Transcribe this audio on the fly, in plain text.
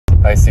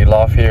I see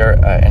Loft here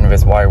in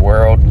this wide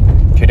world.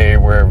 Today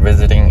we're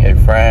visiting a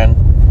friend,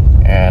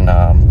 and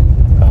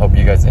I hope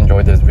you guys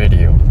enjoyed this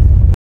video.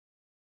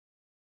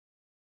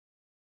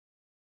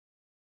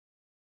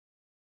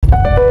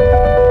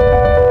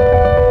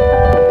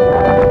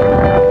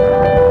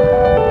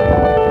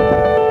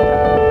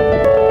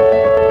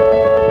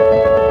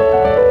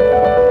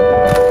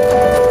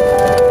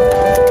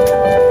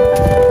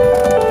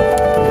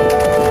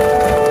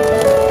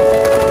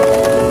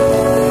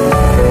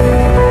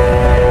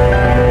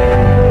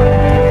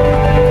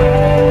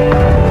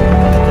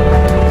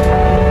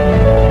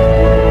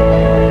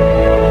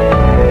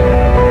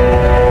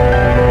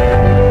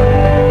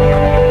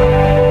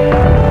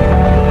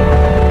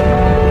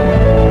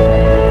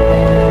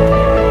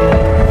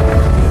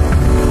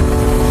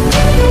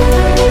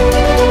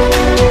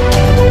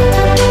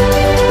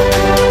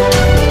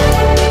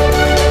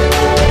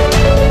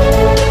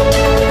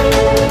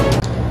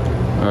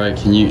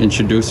 Can you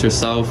introduce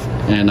yourself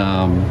and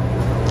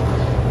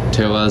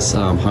tell us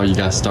how you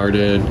got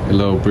started, a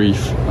little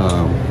brief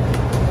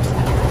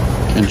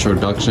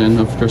introduction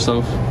of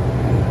yourself?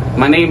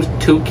 My name's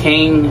Tou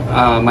Khang.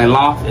 My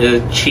loft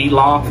is Chi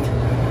Loft.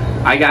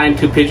 I got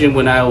into pigeon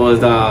when I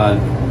was,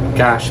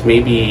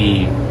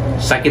 maybe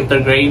second,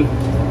 third grade.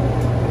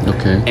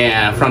 Okay.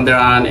 And from there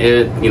on,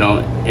 it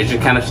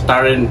just kind of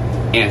started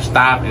and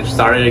stopped and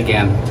started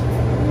again.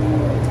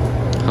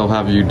 How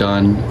have you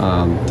done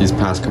these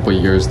past couple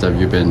of years that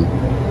you've been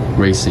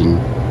racing?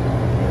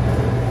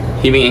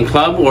 You mean in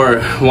club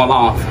or one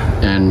off?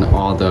 And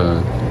all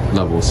the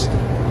levels.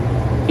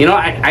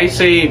 I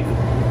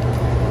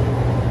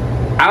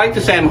like to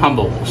say I'm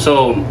humble.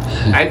 So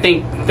I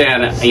think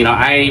that,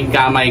 I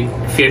got my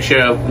fair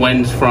share of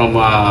wins from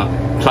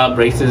club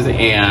races,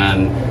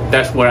 and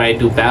that's where I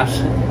do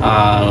best.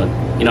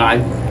 I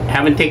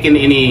haven't taken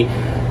any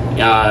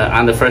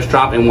on the first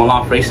drop in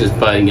one-off races,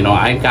 but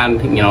I've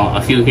gotten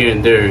a few here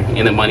and there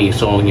in the money,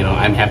 so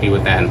I'm happy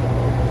with that.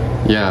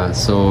 Yeah,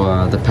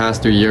 so the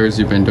past 3 years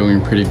you've been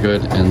doing pretty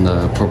good in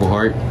the Purple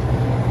Heart,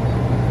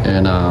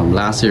 and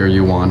last year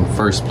you won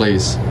first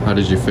place. How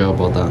did you feel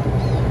about that?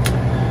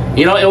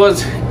 It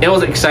was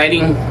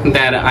exciting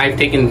that I've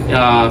taken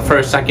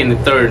first, second,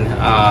 and third,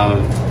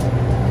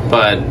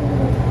 but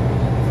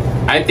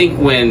I think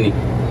when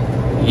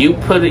you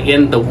put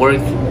in the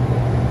work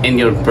in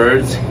your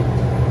birds,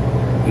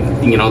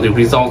 the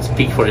results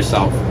speak for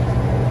itself.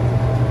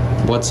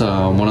 What's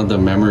one of the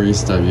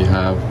memories that you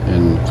have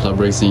in club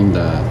racing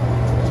that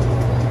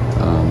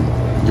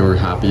you're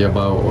happy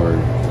about or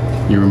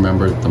you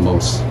remember the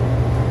most?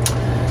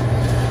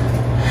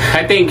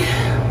 I think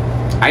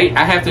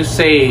I have to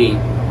say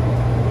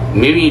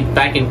maybe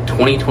back in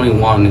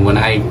 2021 when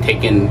I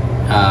taken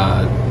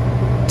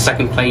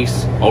second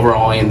place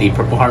overall in the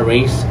Purple Heart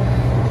race,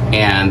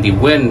 and the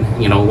win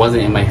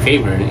wasn't in my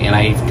favor, and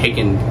I've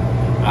taken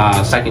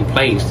second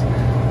place.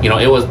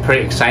 It was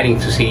pretty exciting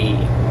to see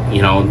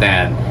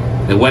that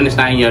the win is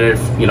not in your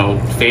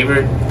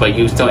favor, but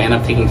you still end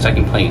up taking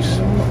second place.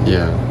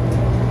 Yeah,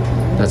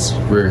 that's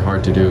very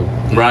hard to do.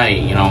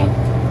 Right. All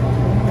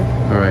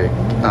right.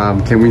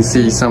 Can we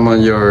see some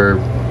of your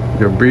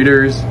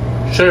breeders?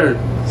 Sure.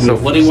 So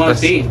what do you want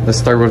to see? Let's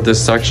start with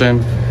this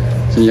section.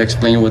 Can you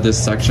explain what this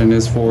section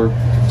is for?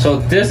 So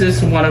this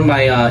is one of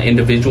my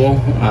individual.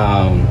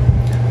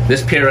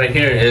 This pair right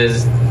here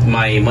is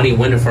my money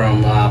winner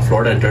from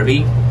Florida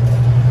Derby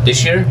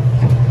this year.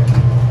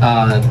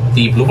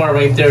 The blue bar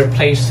right there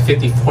placed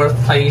 54th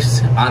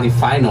place on the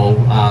final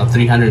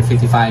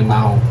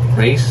 355-mile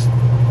race.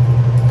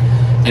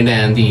 And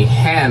then the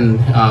hen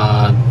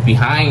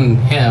behind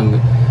him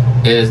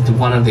is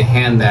one of the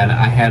hen that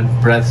I had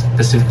bred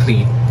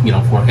specifically,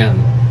 for him.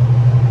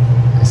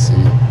 I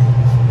see.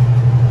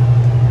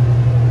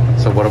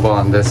 So what about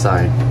on this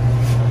side?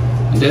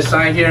 On this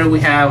side here we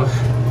have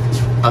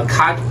a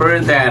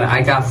cockbird that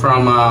I got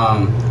from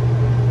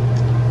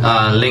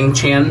Ling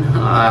Chen.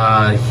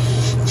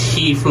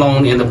 He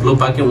flown in the Blue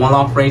Bucket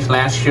one-off race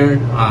last year,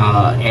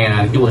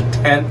 and he was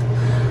 10th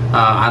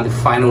on the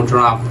final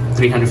drop,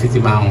 350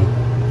 mile.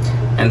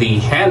 And the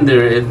hen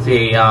there is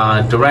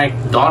a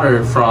direct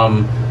daughter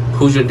from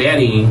Who's Your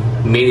Daddy,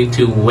 made it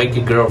to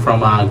Wicked Girl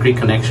from Greek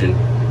Connection.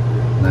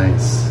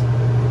 Nice.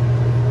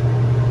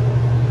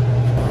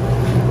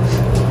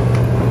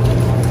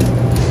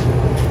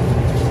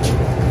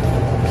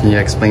 Can you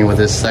explain what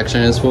this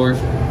section is for?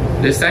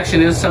 This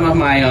section is some of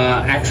my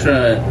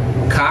extra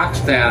cocks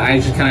that I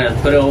just kind of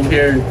put over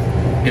here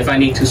if I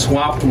need to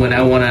swap when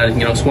I want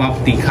to, swap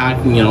the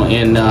cock,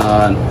 in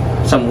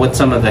with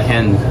some of the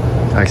hen.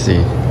 I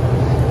see.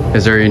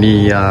 Is there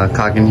any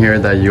cock in here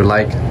that you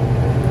like,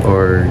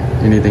 or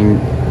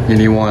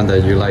anyone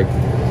that you like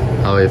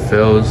how it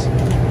feels?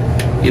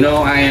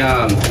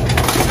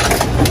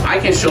 I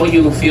can show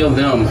you a few of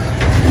them.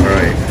 All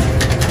right.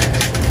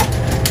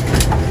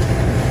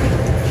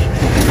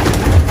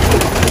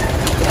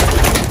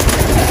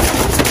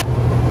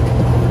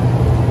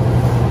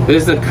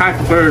 This is a cock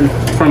bird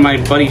from my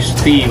buddy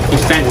Steve. He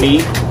sent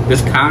me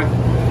this cock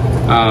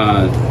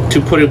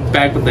to put it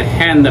back with the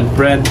hen that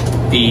bred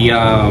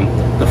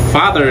the the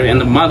father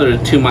and the mother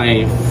to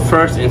my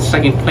first and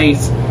second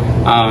place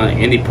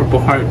in the Purple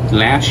Heart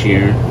last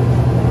year.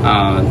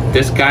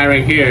 This guy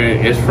right here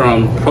is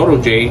from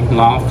Protege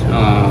Loft.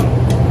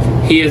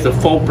 He is a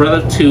full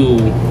brother to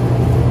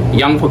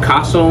young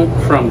Picasso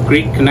from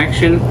Greek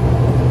Connection.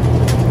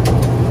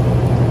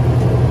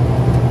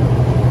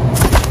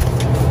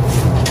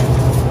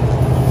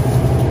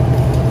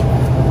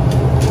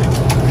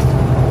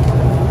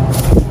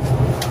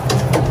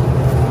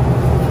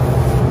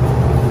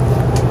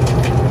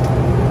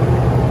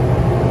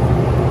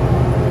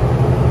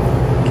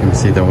 Can you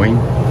see the wing?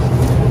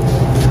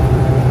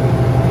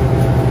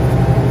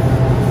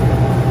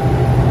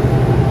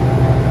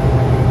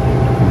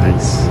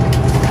 Nice.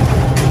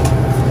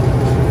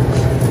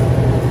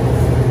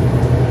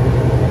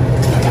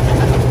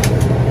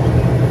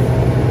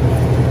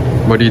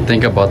 What do you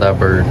think about that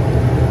bird?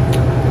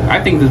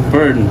 I think this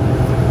bird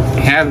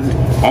has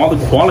all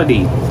the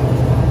quality.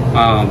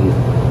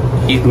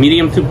 He's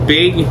medium to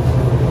big,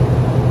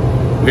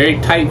 very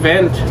tight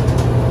vent,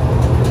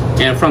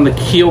 and from the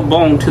keel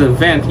bone to the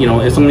vent, you know,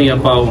 it's only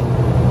about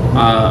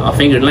a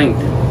finger length.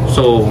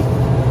 So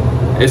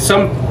it's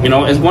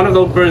it's one of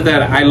those birds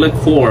that I look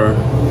for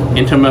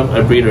in terms of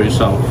a breeder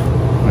itself.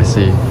 I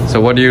see.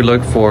 So what do you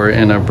look for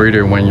in a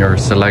breeder when you're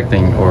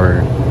selecting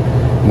or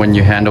when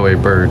you handle a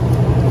bird?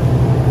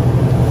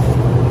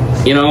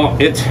 You know,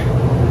 it's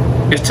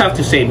tough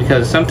to say,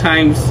 because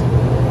sometimes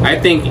I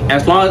think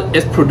as long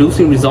as it's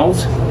producing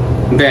results,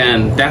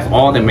 then that's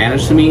all that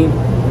matters to me.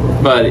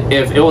 But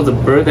if it was a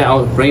bird that I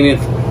was bringing,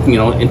 you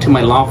know, into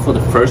my loft for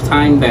the first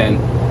time that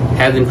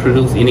hasn't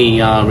produced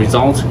any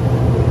results,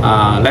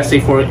 let's say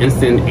for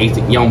instance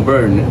a young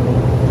bird,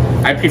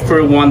 I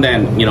prefer one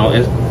that, you know,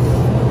 is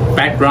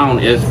background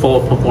is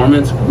full of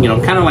performance, you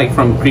know, kind of like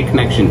from Greek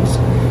Connections.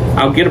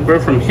 I'll get a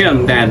bird from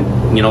him that,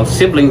 you know,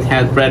 siblings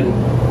has bred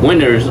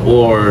winners,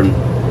 or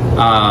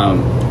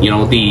you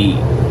know, the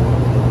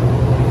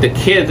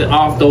kids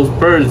of those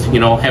birds, you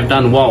know, have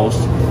done well.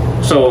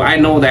 So I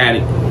know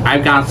that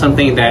I've got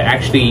something that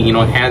actually, you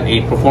know, has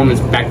a performance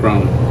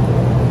background.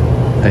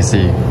 I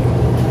see.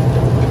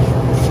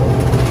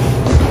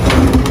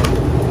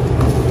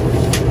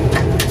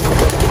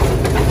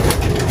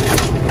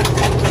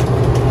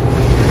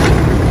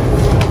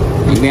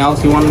 Anything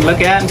else you want to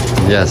look at?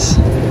 Yes.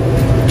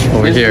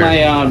 Over this here. This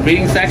is my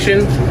breeding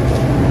section.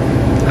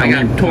 I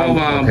got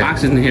 12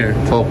 boxes in here.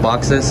 12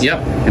 boxes? Yep.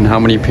 And how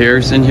many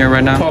pairs in here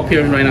right now? 12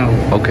 pairs right now.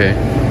 Okay.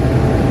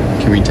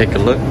 Can we take a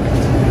look?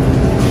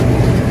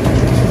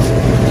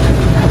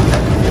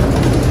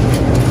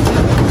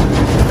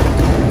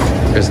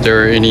 Is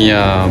there any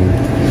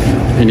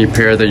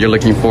pair that you're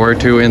looking forward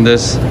to in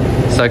this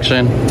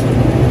section?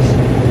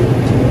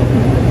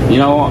 You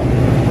know,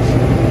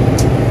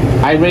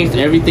 I raised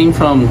everything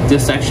from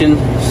this section,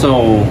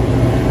 so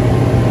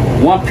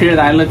one pair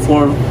that I look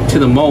forward to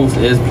the most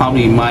is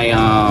probably my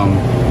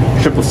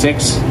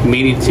 666,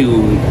 made it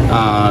to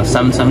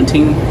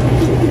 717.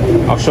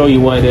 I'll show you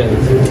what it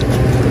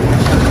is.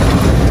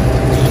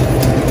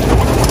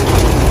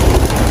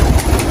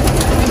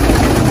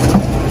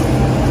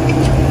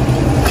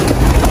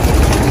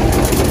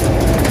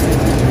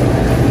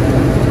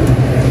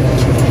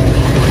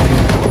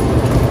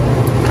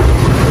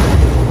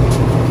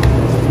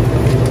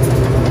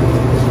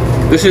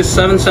 This is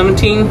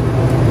 717.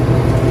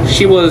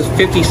 She was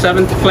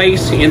 57th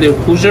place in the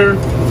Hoosier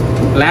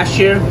last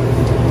year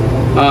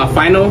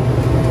final.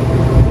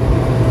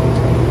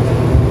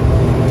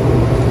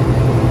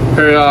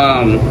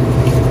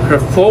 Her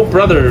full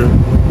brother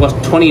was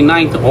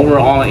 29th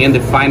overall in the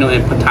final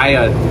in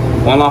Pattaya,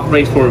 one-off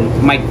race for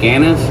Mike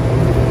Gannis.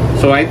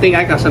 So I think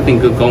I got something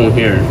good going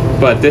here.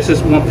 But this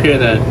is one pair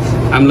that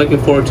I'm looking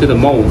forward to the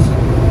most.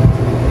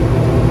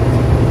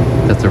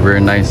 That's a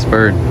very nice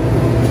bird.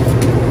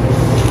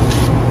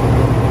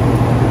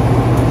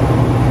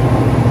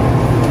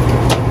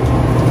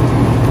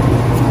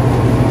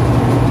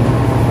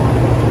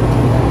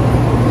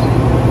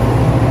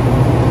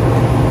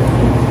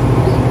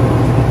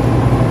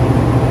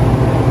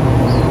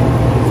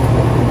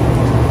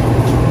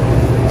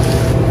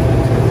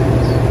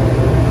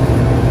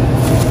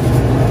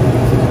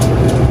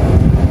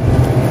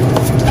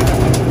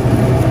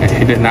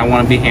 She did not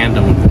want to be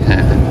handled.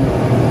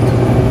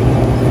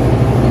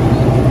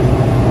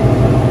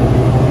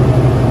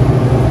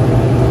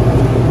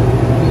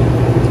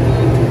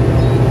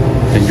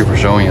 Thank you for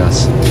showing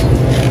us.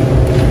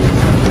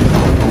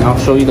 And I'll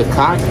show you the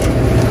cock.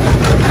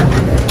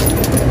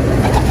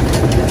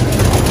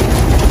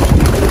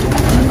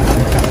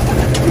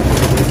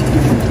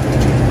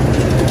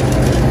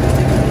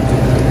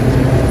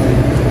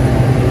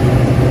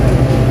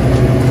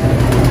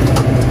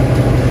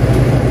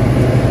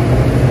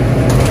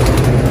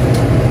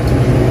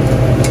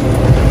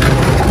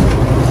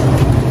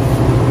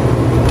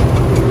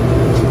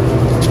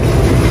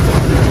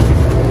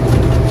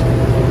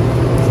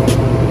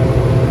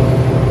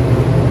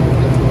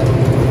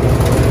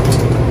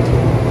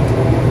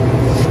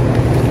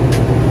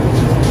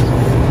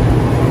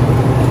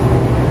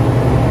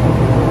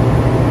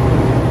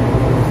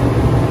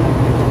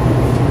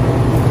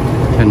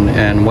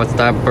 And what's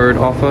that bird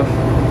off of?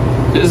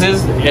 This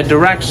is a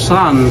direct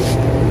son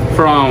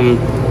from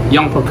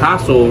young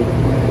Picasso,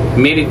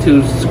 made it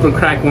to Super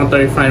Crack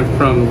 135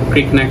 from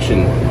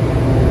Pre-Connection.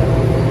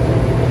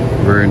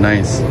 Very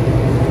nice.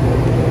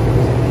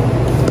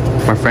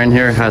 My friend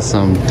here has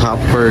some top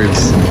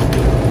birds.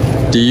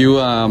 Do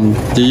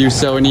you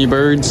sell any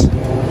birds?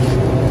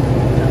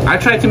 I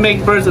try to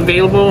make birds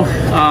available,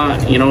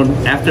 you know,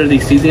 after the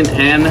season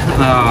end.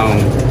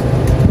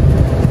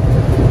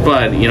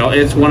 But you know,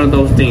 it's one of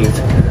those things.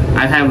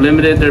 I have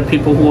limited. There are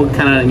people who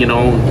kind of, you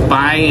know,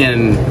 buy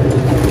and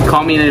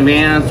call me in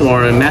advance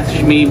or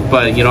message me.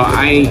 But you know,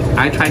 I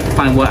try to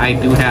find what I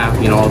do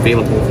have, you know,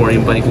 available for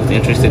anybody who's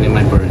interested in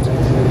my birds.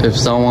 If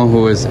someone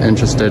who is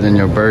interested in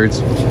your birds,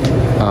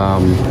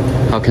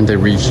 how can they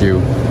reach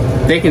you?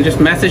 They can just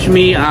message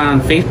me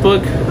on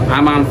Facebook.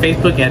 I'm on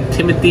Facebook at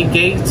Timothy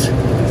Gates.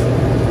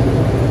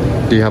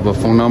 Do you have a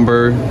phone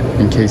number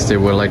in case they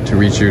would like to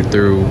reach you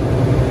through?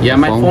 Yeah,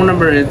 my phone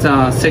number is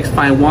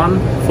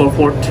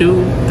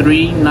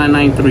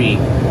 651-442-3993.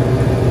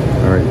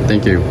 All right,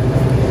 thank you.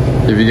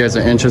 If you guys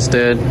are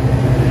interested,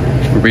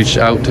 reach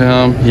out to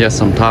him. He has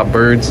some top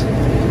birds.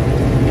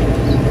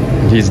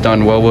 He's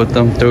done well with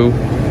them too.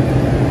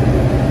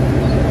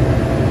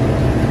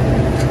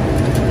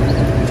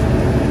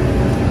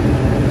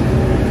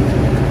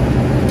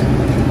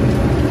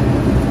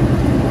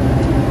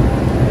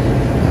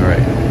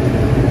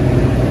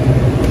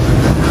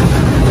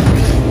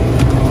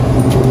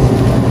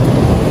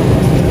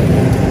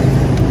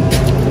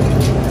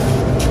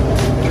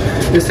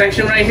 This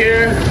section right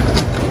here,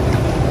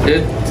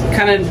 it's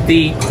kind of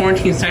the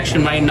quarantine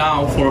section right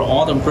now for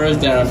all the birds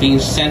that are being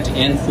sent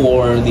in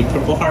for the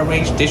Purple Heart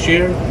race this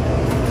year.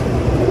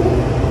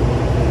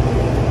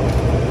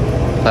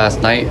 Last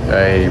night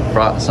I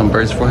brought some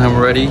birds for him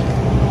already,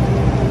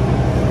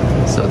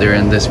 so they're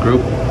in this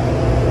group.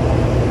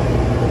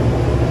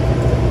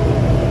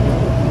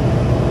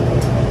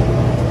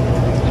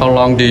 How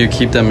long do you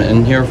keep them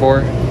in here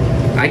for?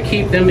 I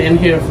keep them in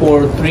here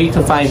for 3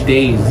 to 5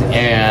 days,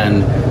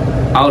 and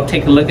I'll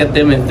take a look at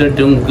them. If they're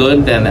doing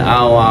good, then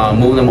I'll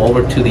move them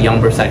over to the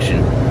young bird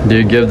section. Do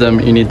you give them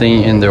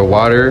anything in their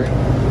water?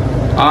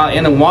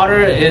 In the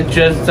water, it's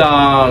just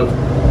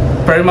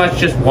pretty much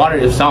just water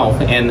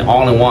itself and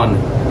all in one.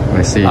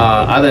 I see.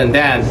 Other than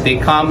that, they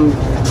come,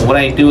 what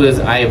I do is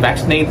I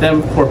vaccinate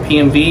them for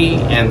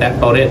PMV, and that's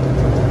about it.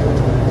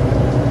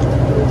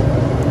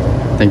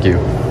 Thank you.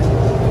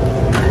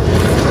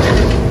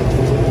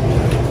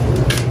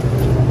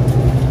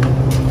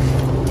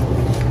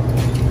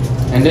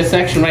 And this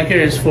section right here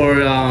is for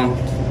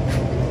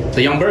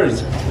the young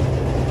birds.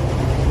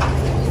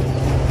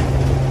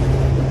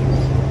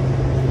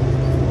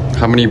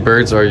 How many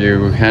birds are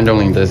you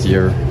handling this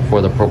year for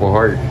the Purple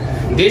Heart?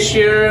 This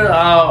year,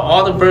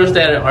 all the birds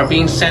that are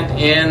being sent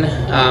in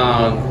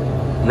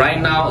right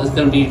now is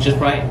going to be just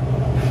right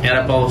at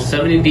about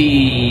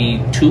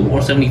 72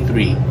 or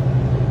 73.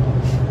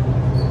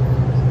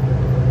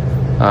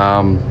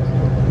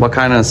 What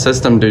kind of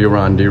system do you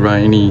run? Do you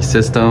run any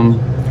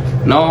system?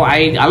 No,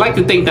 I like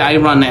to think that I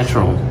run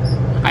natural.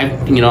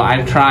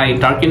 I've tried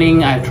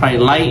darkening, I've tried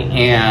light,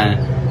 and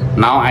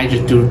now I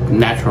just do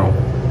natural.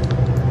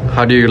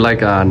 How do you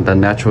like the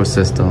natural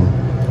system?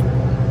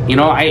 You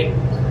know,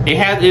 it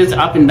has its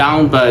up and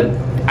down, but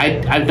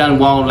I've done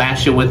well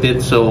last year with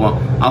it, so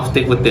I'll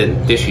stick with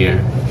it this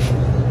year.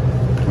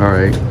 All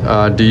right.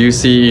 Do you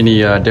see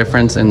any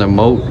difference in the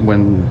moat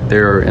when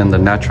they're in the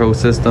natural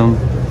system?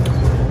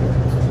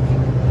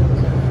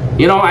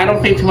 You know, I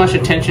don't pay too much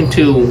attention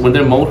to when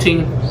they're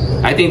molting.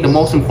 I think the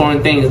most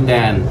important thing is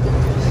that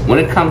when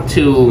it comes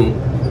to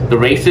the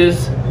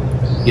races,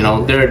 you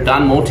know, they're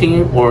done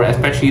molting, or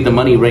especially the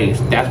money race.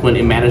 That's when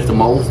it matters the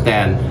most.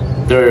 That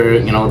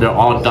they're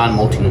all done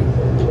molting.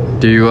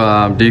 Do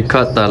you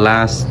cut the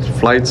last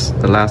flights,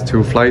 the last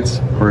 2 flights,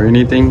 or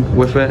anything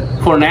with it?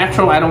 For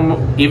natural, I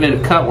don't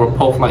even cut or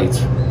pull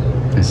flights.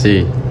 I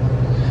see.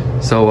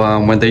 So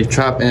when they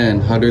trap in,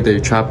 how do they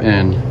trap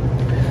in?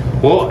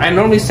 Well, I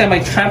normally set my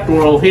trap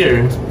door over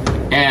here,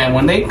 and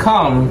when they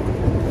come,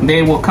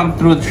 they will come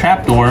through the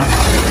trap door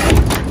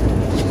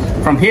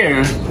from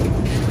here,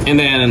 and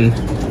then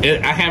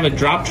I have a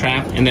drop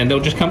trap, and then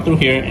they'll just come through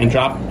here and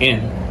drop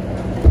in.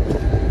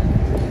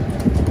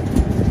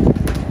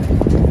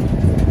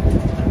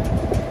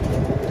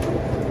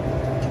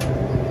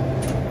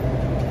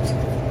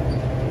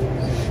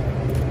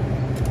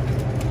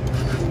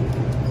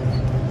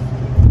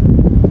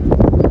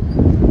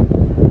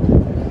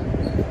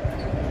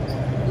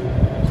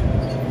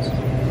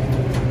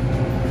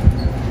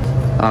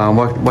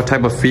 What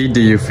type of feed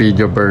do you feed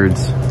your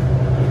birds?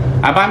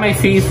 I buy my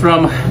feeds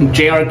from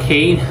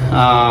JRK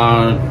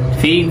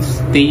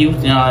feeds. They use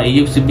it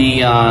used to be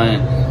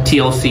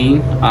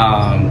TLC,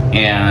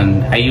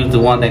 and I use the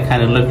one that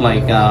kind of looked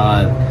like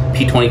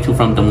P22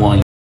 from Des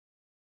Moines.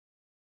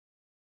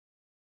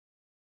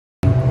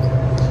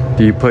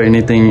 Do you put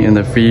anything in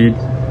the feed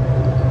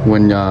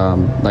when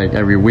like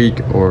every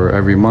week or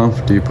every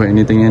month? Do you put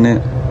anything in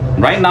it?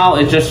 Right now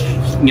it's just,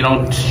 you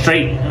know,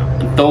 straight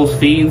those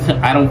feeds.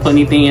 I don't put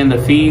anything in the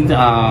feed.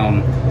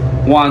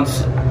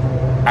 Once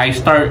I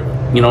start,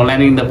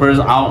 letting the birds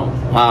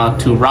out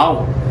to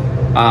route,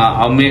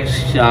 I'll mix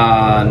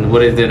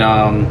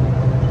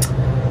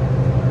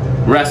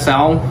rest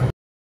cell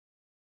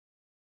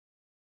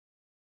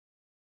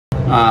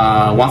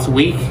once a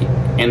week,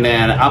 and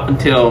then up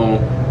until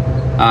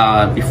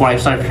before I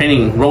start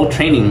road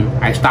training,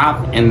 I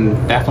stop, and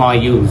that's all I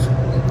use.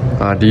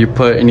 Do you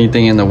put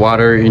anything in the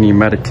water, any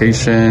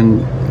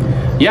medication?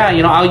 Yeah,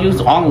 I'll use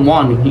all in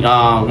one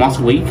once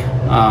a week.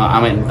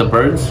 The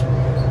birds,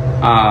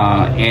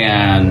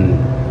 and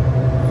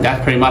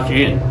that's pretty much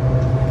it.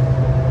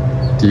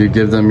 Do you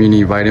give them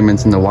any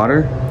vitamins in the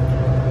water?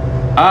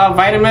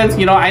 Vitamins,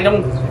 I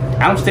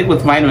don't stick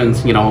with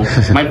vitamins.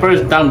 My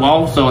bird's done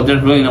well, so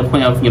there's really no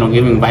point of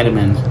giving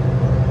vitamins.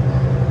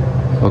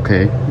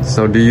 Okay,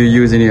 so do you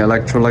use any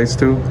electrolytes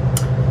too?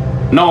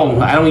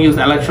 No, I don't use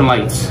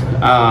electrolytes.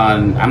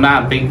 I'm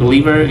not a big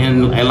believer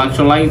in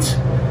electrolytes.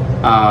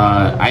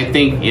 I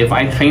think if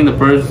I train the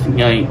birds,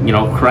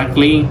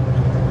 correctly,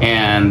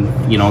 and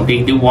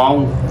they do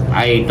well,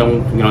 I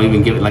don't,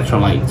 even give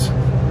electrolytes.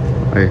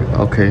 Right.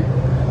 Okay.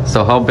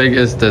 So how big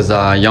is this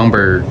young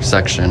bird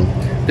section?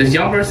 This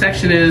young bird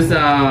section is,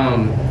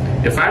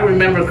 if I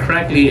remember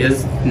correctly,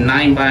 is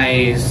 9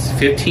 by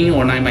 15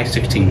 or 9 by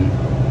 16.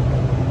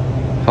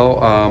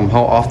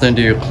 How often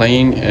do you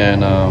clean,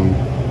 and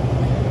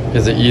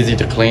is it easy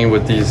to clean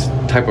with these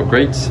type of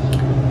grates?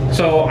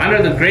 So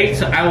under the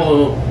grates, I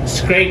will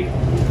scrape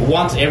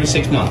once every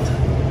 6 months.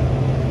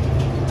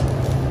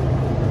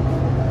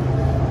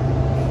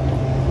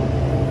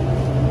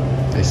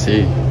 I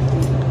see.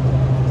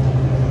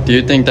 Do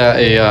you think that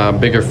a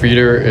bigger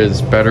feeder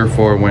is better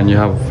for when you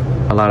have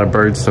a lot of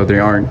birds, so they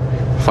aren't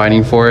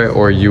fighting for it,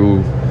 or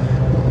you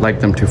like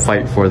them to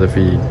fight for the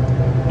feed?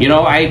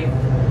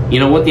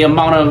 With the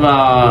amount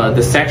of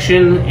the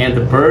section and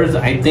the birds,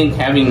 I think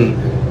having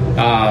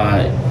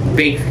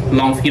big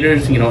long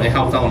feeders, it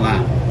helps out a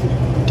lot.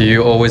 Do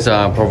you always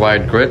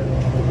provide grit?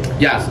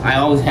 Yes, I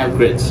always have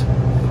grits.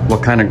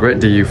 What kind of grit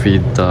do you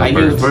feed the birds? I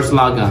use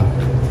Versalaga.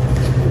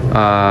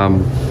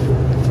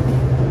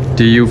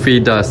 Do you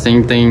feed the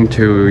same thing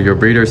to your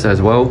breeders as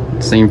well?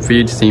 Same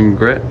feed, same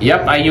grit?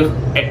 Yep, I use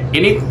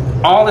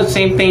all the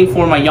same thing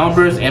for my young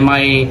birds, and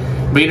my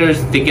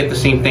breeders, they get the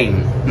same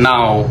thing.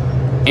 Now,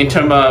 in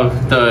terms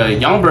of the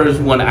young birds,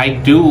 when I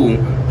do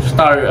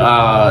start,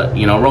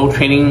 road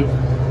training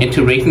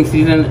into racing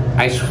season,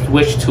 I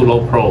switch to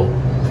low pro.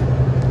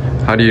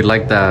 How do you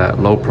like that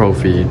low pro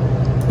feed?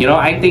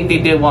 I think they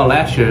did well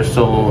last year,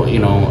 so,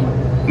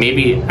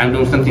 maybe I'm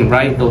doing something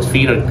right. Those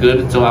feed are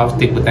good, so I'll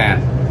stick with that.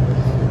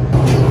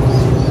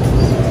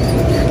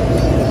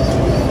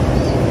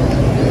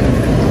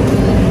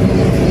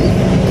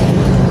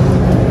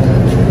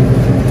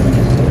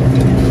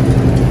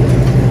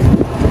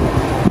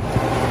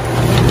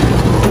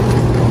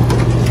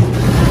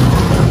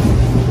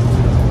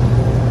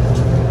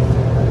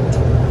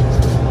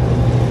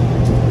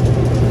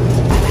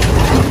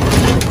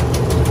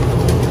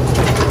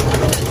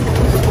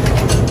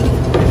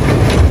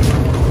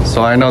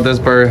 So I know this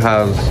bird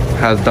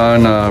has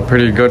done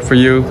pretty good for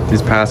you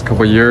these past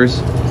couple years.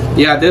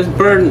 Yeah, this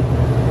bird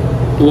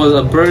was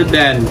a bird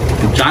that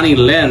Johnny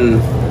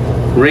Lynn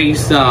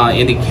raced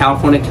in the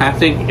California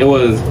Classic. It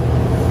was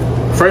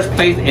first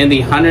place in the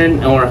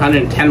 100 or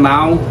 110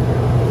 mile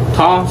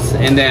toss,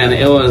 and then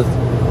it was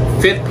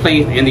 5th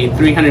place in the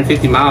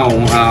 350 mile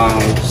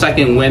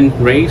second win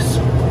race.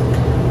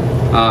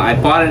 I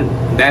bought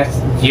it that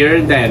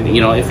year that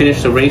it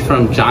finished the race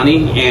from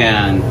Johnny,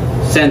 and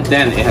since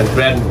then it has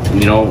bred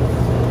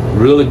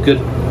really good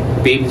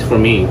babies for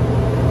me.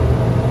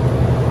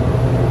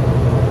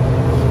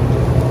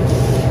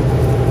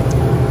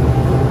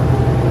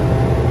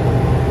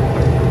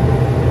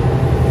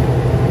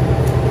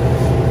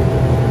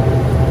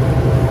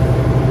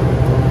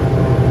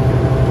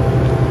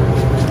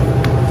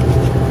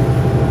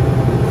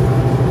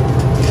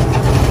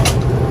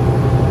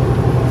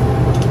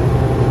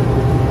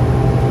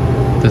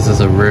 This is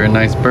a very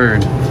nice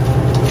bird.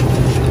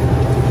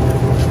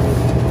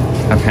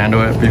 I've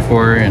handled it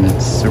before, and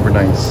it's super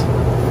nice.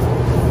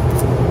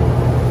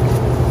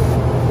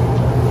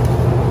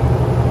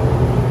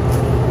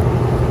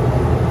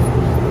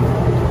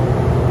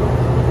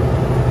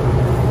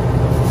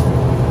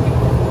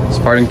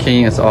 Spartan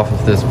King is off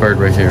of this bird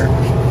right here.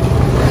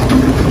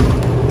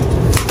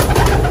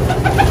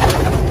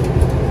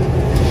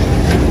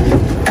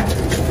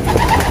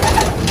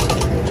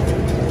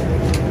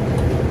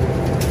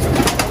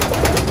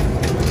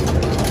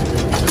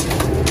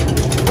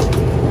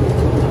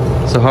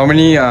 So how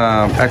many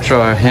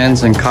extra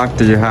hens and cock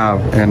do you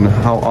have, and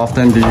how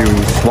often do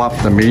you swap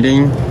the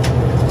mating?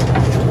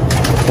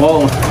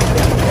 Well,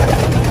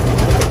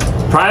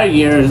 prior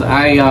years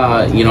I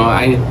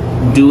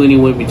do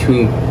anywhere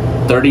between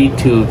 30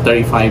 to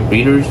 35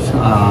 breeders,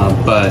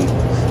 but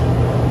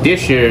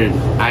this year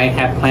I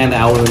had planned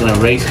that I wasn't going to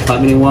race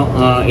club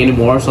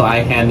anymore, so I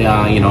had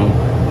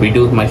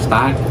reduced my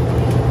stock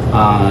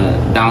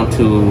down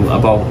to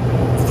about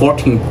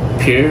 14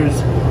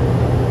 pairs.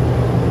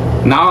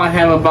 Now I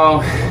have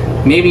about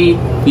maybe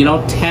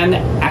 10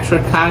 extra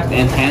cocks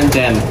and hens,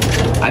 and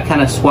I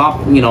kind of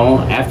swap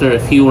after a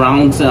few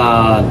rounds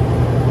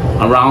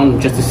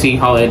around just to see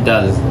how it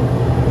does.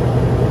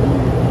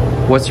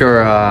 What's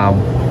your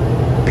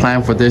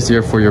plan for this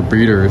year for your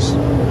breeders?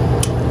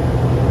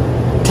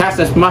 Test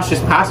as much as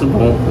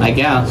possible, I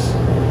guess.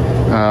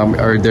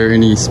 Are there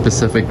any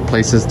specific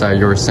places that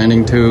you're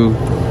sending to?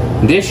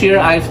 This year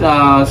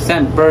I've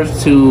sent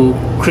birds to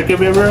Cricket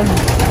River,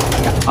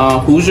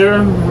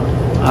 Hoosier,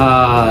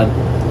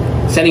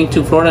 sending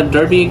to Florida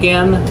Derby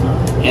again,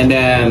 and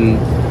then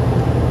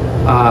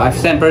I've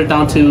sent birds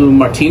down to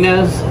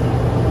Martinez.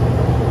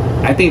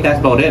 I think that's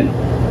about it.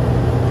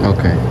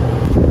 Okay.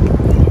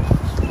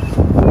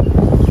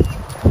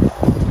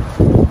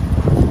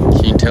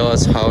 Can you tell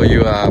us how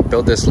you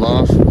built this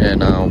loft,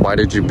 and why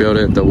did you build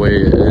it the way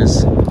it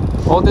is?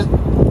 Well,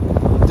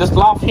 this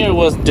loft here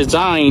was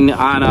designed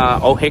on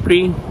Old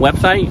Hickory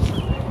website,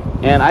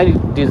 and I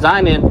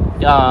designed it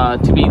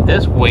to be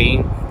this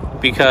way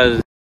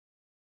because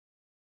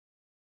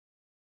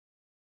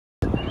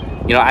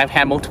I've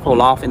had multiple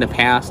lofts in the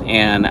past,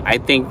 and I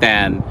think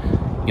that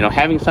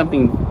having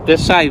something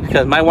this size,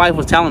 because my wife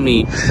was telling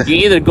me you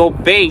either go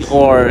big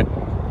or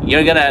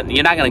you're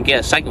not gonna get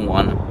a second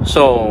one.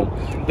 So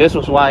this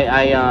was why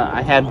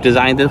I had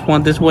designed this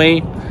one this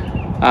way.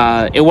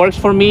 It works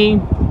for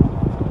me.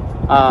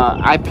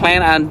 I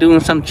plan on doing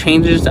some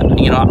changes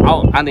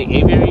out on the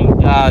aviary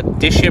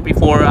this year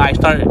before I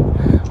start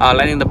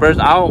letting the birds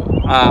out,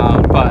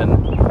 but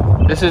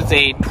this is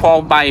a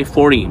 12 by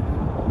 40.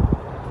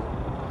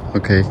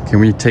 Okay, can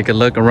we take a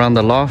look around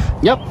the loft?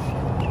 Yep.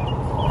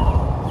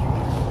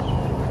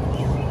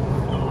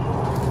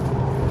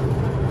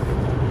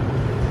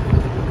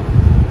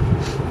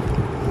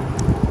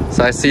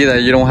 So I see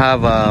that you don't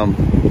have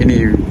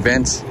any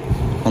vents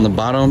on the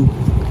bottom.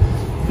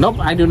 Nope,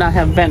 I do not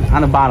have vent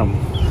on the bottom.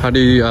 How do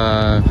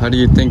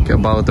you think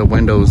about the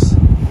windows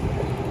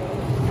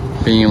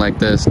being like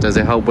this? Does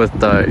it help with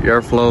the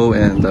airflow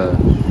and the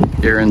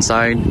air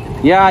inside?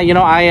 Yeah,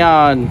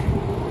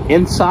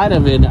 inside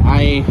of it,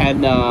 I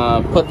had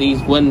put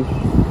these wind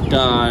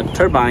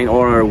turbine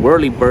or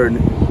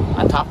whirlybird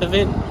on top of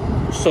it,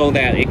 so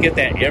that it gets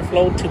that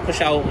airflow to push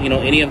out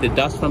any of the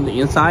dust from the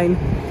inside.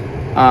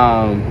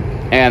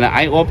 And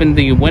I opened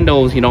the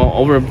windows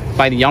over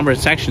by the young bird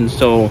section,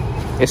 so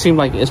it seemed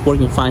like it's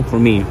working fine for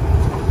me.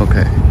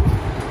 Okay.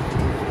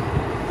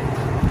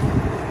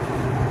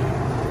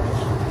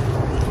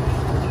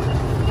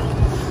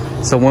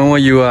 So when will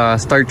you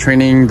start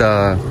training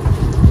the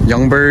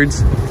young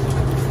birds?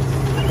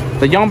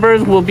 The young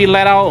birds will be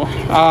let out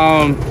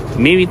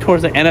maybe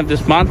towards the end of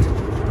this month.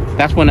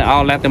 That's when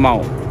I'll let them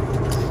out.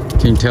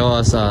 Can you tell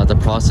us the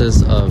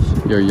process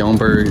of your young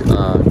bird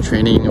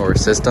training or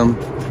system?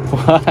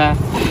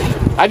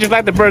 I just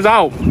let the birds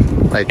out.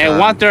 And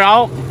once they're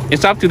out,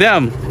 it's up to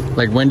them.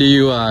 Like, when do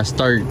you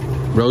start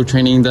road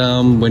training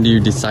them? When do you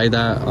decide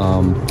that?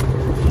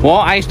 Well,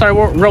 I start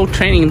road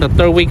training the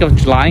 3rd week of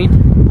July.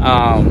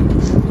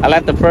 I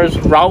let the birds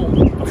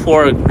route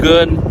for a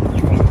good,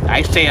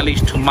 I say at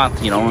least 2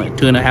 months,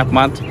 2.5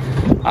 months.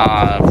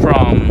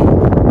 From,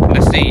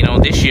 let's say,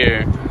 this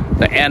year,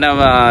 the end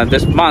of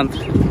this month,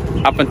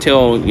 up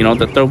until,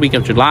 the 3rd week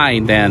of July,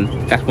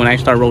 then that's when I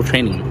start road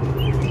training.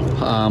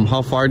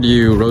 How far do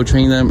you road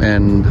train them,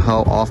 and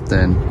how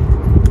often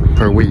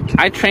per week?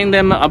 I train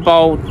them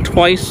about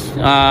twice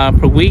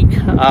per week.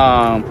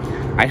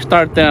 I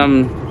start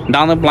them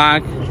down the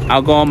block.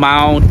 I'll go a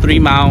mile, 3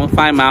 miles,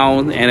 5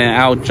 miles, and then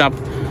I'll jump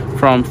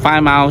from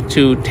 5 miles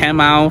to 10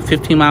 miles,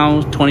 15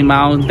 miles, 20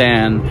 miles.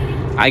 Then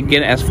I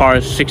get as far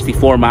as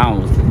 64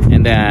 miles.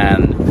 And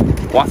then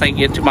once I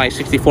get to my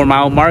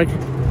 64-mile mark,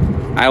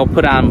 I will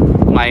put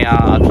on my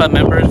club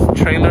member's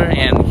trailer,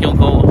 and he'll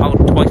go out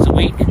twice a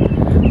week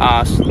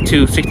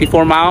to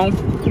 64 miles,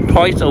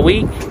 twice a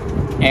week,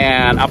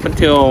 and up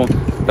until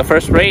the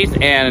first race.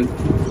 And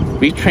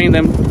we train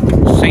them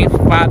same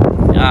spot,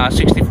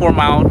 64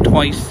 miles,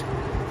 twice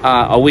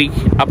a week,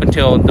 up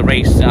until the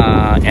race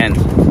ends.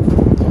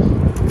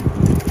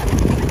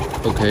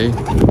 Okay.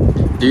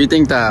 Do you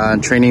think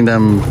that training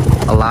them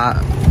a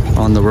lot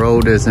on the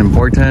road is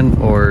important,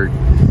 or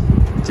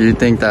do you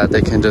think that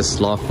they can just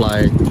loft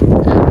fly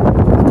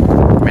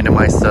and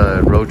minimize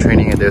the road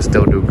training and they'll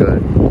still do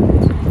good?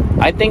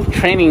 I think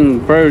training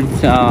birds,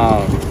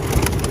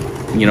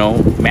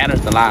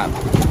 matters a lot.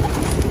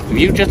 If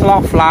you just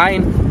loft fly,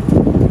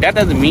 that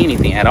doesn't mean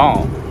anything at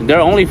all. They're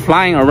only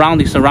flying around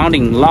the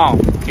surrounding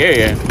loft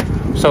area,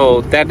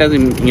 so that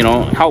doesn't,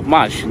 help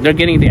much. They're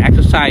getting the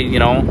exercise,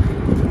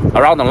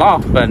 around the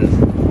loft, but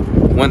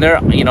when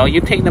they're,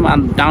 you take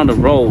them down the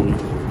road,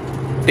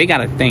 they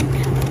gotta think.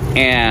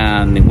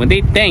 And when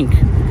they think,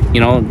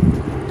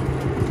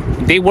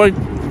 they work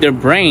their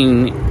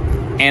brain,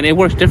 and it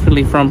works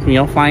differently from,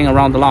 flying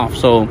around the loft.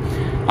 So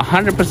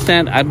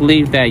 100% I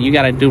believe that you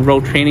gotta do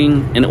road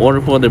training in order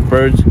for the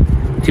birds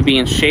to be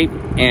in shape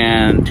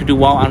and to do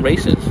well on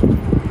races.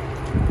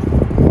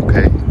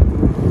 Okay.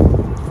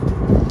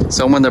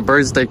 So when the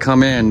birds, they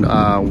come in,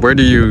 where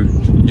do you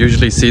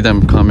usually see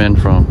them come in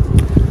from?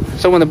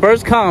 So when the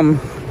birds come,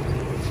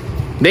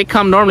 they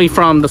come normally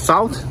from the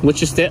south,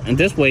 which is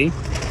this way.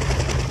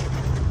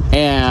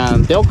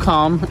 And they'll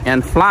come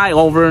and fly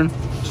over,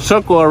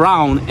 circle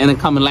around, and then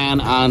come and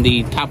land on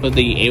the top of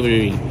the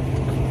aviary.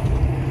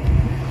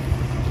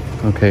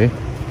 Okay.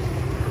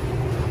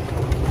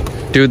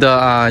 Do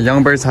the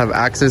young birds have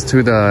access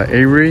to the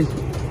aviary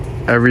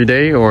every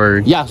day,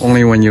 or yes,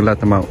 only when you let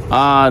them out?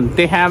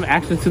 They have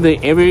access to the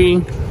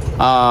aviary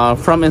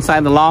from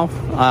inside the loft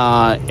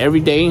every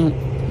day,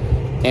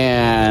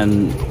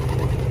 and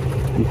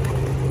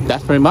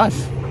that's pretty much.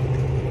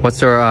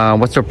 What's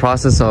your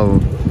process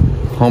of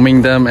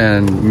homing them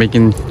and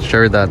making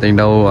sure that they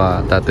know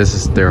that this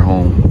is their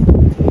home?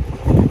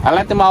 I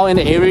let them out in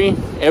the aviary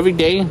every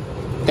day.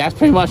 That's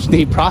pretty much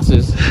the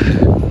process.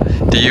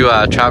 Do you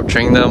trap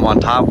train them on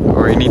top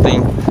or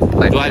anything?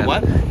 Like, do I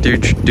what? Do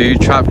you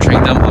trap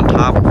train them on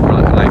top, or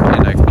like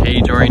in a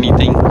cage or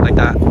anything like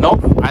that?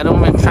 Nope, I don't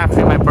even trap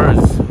train my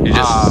birds. You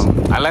just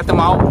I let them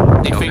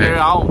out. They figure it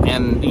out,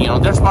 and you know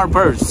they're smart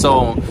birds.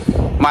 So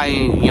my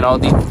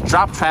the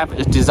drop trap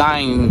is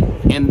designed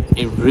in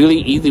a really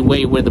easy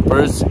way where the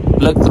birds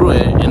look through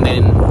it and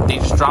then they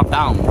just drop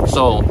down.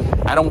 So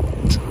I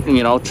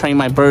don't train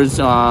my birds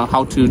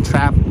how to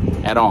trap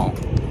at all.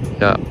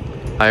 Yeah,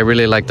 I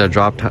really like the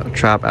drop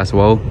trap as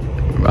well,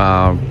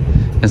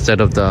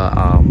 instead of the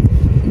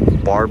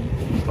barb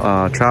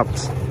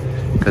traps,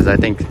 because I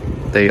think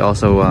they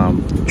also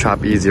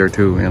trap easier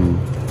too, and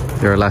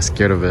they're less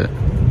scared of it.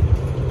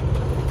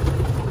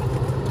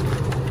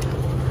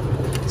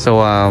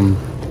 So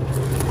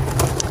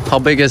how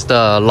big is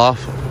the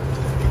loft?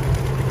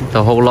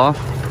 The whole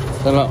loft?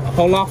 The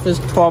whole loft is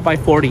 12 by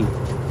 40.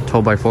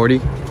 12 by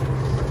 40?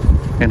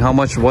 And how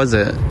much was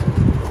it?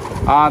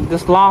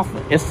 This loft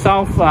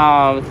itself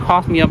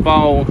cost me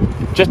about,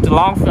 just the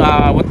loft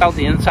without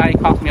the inside,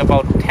 cost me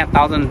about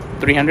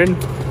 $10,300.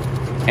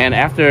 And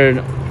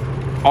after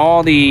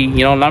all the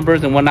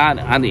numbers and whatnot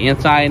on the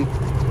inside,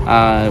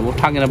 we're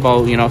talking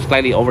about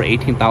slightly over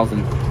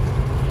 $18,000.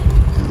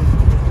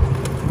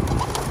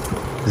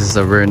 This is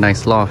a very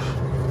nice loft.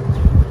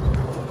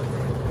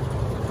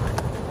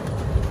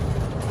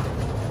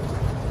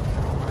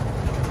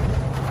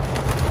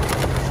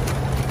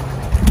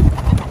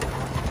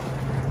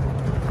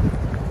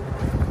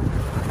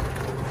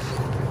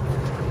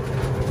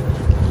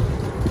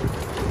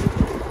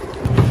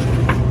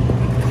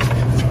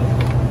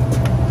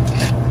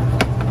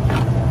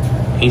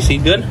 You see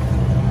good?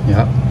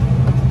 Yeah.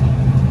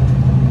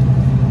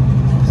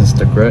 This is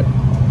the grit.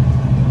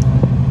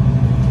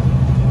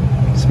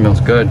 Smells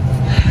good.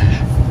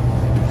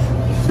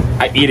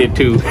 I eat it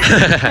too.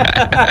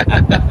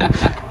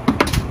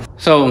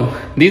 So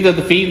these are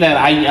the feed that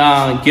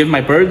I give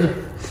my birds.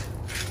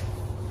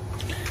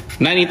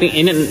 Not anything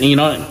in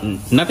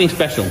it, nothing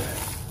special.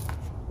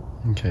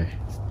 Okay.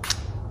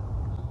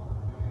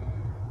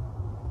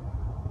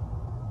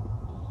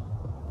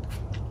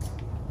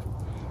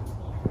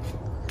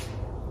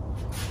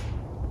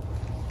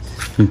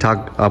 Can you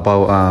talk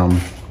about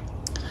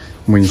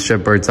when you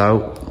ship birds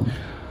out?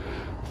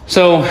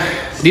 So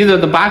these are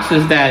the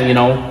boxes that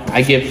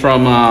I get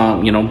from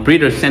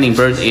breeders sending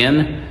birds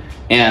in,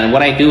 and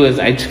what I do is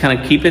I just kind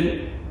of keep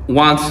it.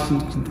 Once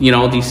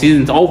the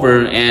season's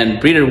over and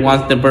breeder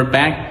wants the bird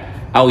back,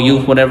 I'll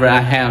use whatever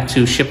I have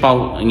to ship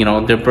out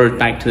their bird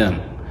back to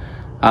them.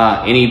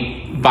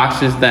 Any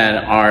boxes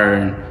that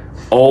are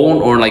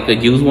old or like a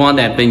used one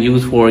that have been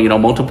used for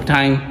multiple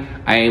times,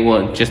 I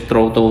will just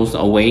throw those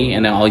away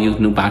and then I'll use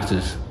new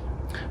boxes.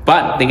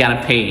 But they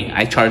gotta pay.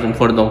 I charge them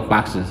for those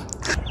boxes.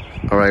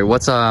 All right,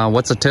 what's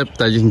a tip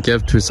that you can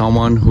give to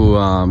someone who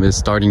is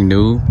starting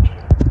new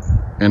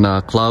in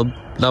a club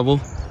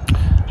level?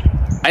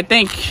 I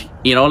think,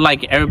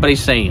 like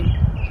everybody's saying,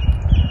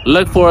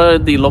 look for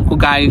the local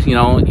guys,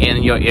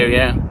 in your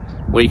area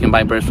where you can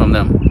buy birds from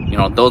them.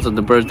 Those are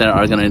the birds that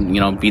are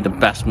gonna, be the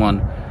best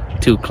one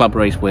to club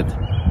race with.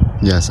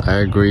 Yes, I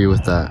agree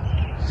with that.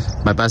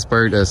 My best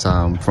bird is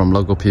from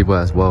local people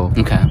as well.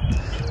 Okay.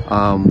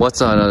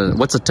 What's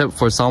a tip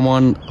for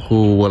someone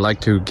who would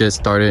like to get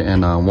started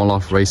in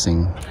one-off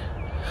racing?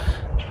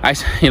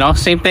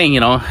 Same thing.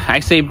 I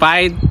say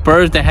buy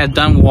birds that have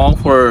done well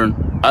for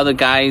other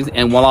guys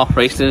and one-off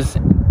races,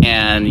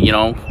 and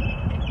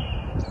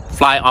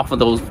fly off of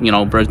those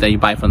birds that you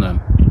buy from them.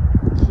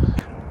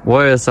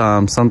 What is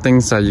some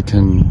things that you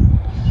can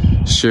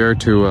share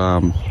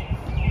to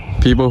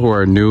people who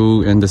are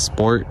new in the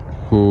sport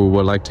who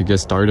would like to get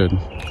started?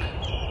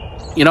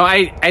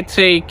 I'd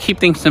say keep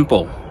things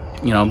simple.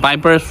 Buy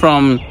birds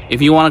from,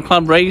 if you want a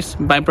club race,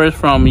 buy birds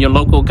from your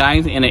local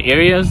guys in the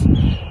areas.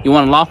 You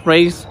want a loft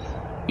race,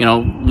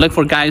 look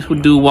for guys who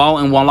do well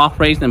in one loft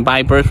race and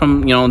buy birds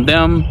from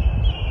them.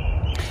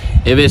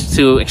 If it's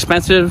too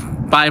expensive,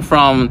 buy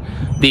from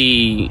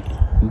the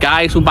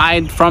guys who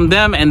buy from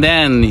them, and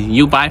then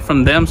you buy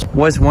from them.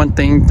 What's one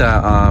thing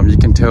that you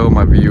can tell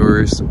my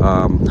viewers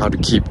how to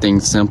keep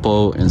things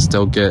simple and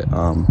still get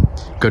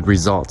good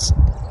results?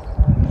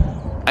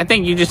 I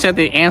think you just said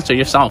the answer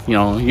yourself. You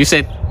know, you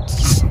said,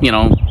 you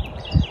know,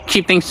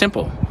 keep things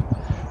simple.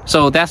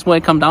 So that's what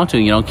it comes down to.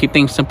 You know, keep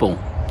things simple.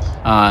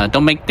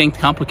 Don't make things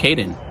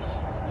complicated.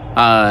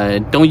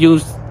 Don't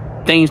use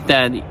things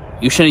that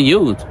you shouldn't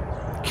use.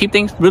 Keep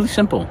things really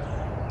simple.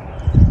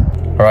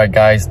 Alright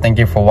guys, thank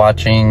you for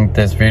watching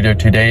this video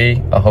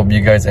today. I hope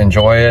you guys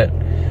enjoy it.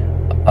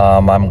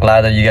 I'm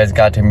glad that you guys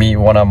got to meet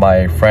one of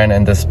my friends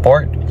in this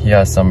sport. He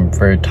has some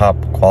very top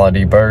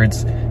quality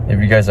birds. If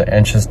you guys are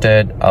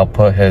interested, I'll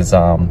put his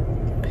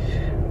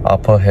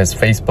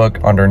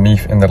Facebook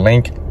underneath in the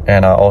link,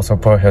 and I'll also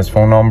put his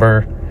phone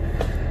number.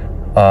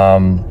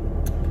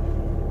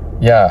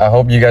 Yeah, I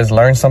hope you guys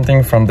learned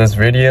something from this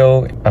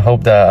video. I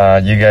hope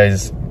that you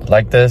guys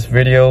like this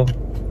video.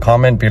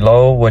 Comment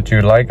below what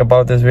you like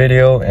about this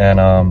video,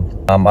 and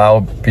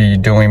I'll be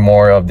doing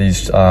more of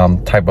these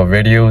type of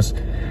videos.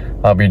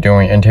 I'll be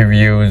doing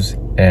interviews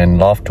and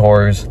loft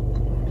tours,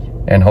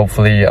 and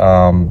hopefully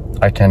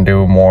I can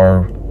do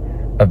more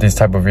of these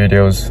type of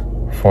videos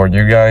for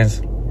you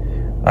guys.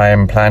 I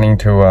am planning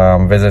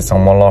to visit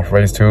some more loft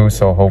race too,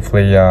 so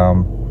hopefully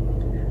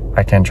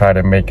I can try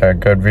to make a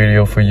good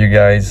video for you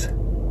guys.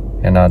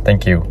 And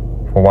thank you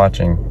for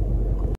watching.